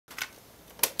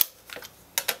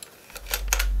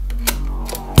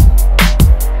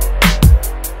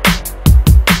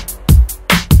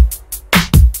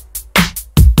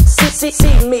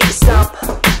See me stomp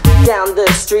down the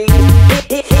street,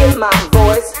 hear my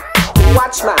voice,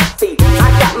 watch my feet. I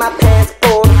got my pants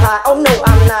pulled high, oh no,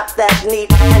 I'm not that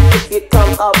neat. And if you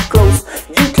come up close,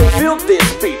 you can feel this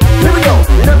beat. Here we go,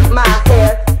 look my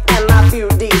hair and my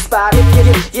beauty spot.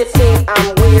 If you think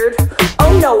I'm weird,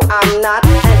 oh no, I'm not.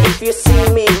 And if you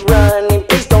see me running,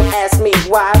 please don't ask me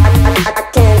why. I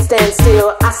can't stand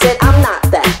still, I said I'm not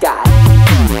that guy.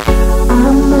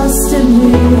 I must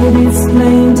admit it's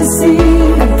plain to see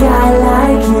a guy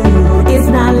like you is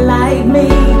not like me.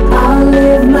 I'll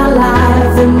live my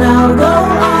life and I'll go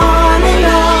on and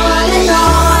on and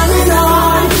on and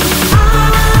on. I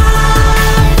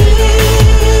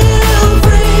feel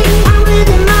free, I'm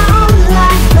living my own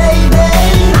life, baby.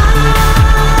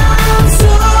 I'm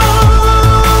so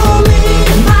me,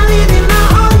 I'm living my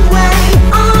own way.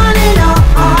 On and on,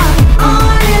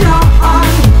 on and on,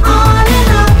 on and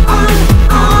on,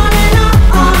 on and on,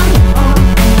 on.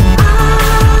 I'm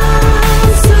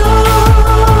so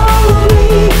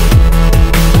me.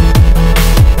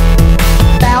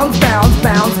 Bounce, bounce,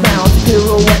 bounce, bounce,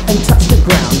 pirouette and touch the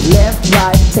ground. Left,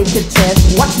 right, take a chance,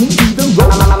 watch me do the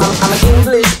road. I'm an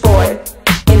English boy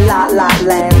in La La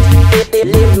Land.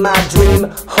 Live my dream,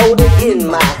 hold it in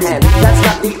my hand. That's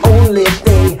not the only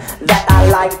thing that I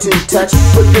like to touch,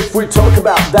 but if we talk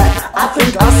about that, I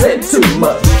think I said too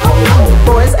much. Oh no,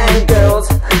 boys and girls,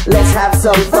 let's have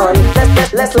some fun.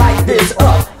 Let's light this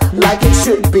up like it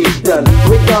should be done.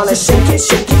 We're gonna shake it,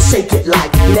 shake it, shake it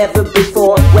like never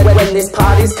before. When this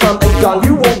party's come and gone,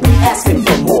 you won't be asking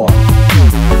for more.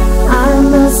 I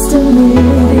must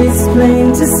admit it's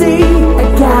plain to see a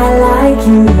guy like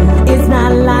you is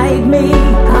not like me.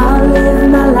 I'll live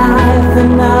my life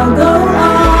and I'll go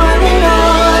on and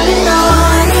on and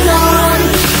on and on.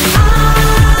 I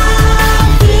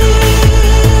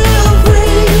feel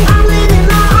free, I'm living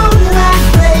my own life,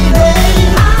 baby.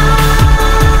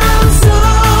 I'm so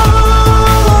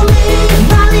me,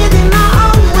 I'm living my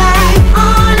own way.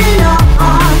 On and on,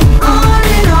 on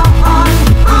and on,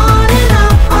 on and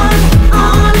on,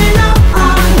 on and on,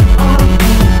 on.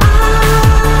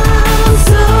 I'm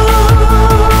so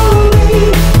me.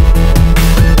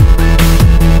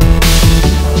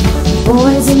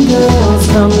 Boys and girls,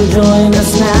 come join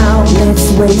us now. Let's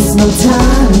waste no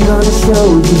time, gonna show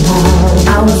you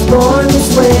how. I was born this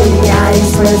way, I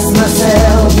express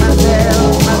myself.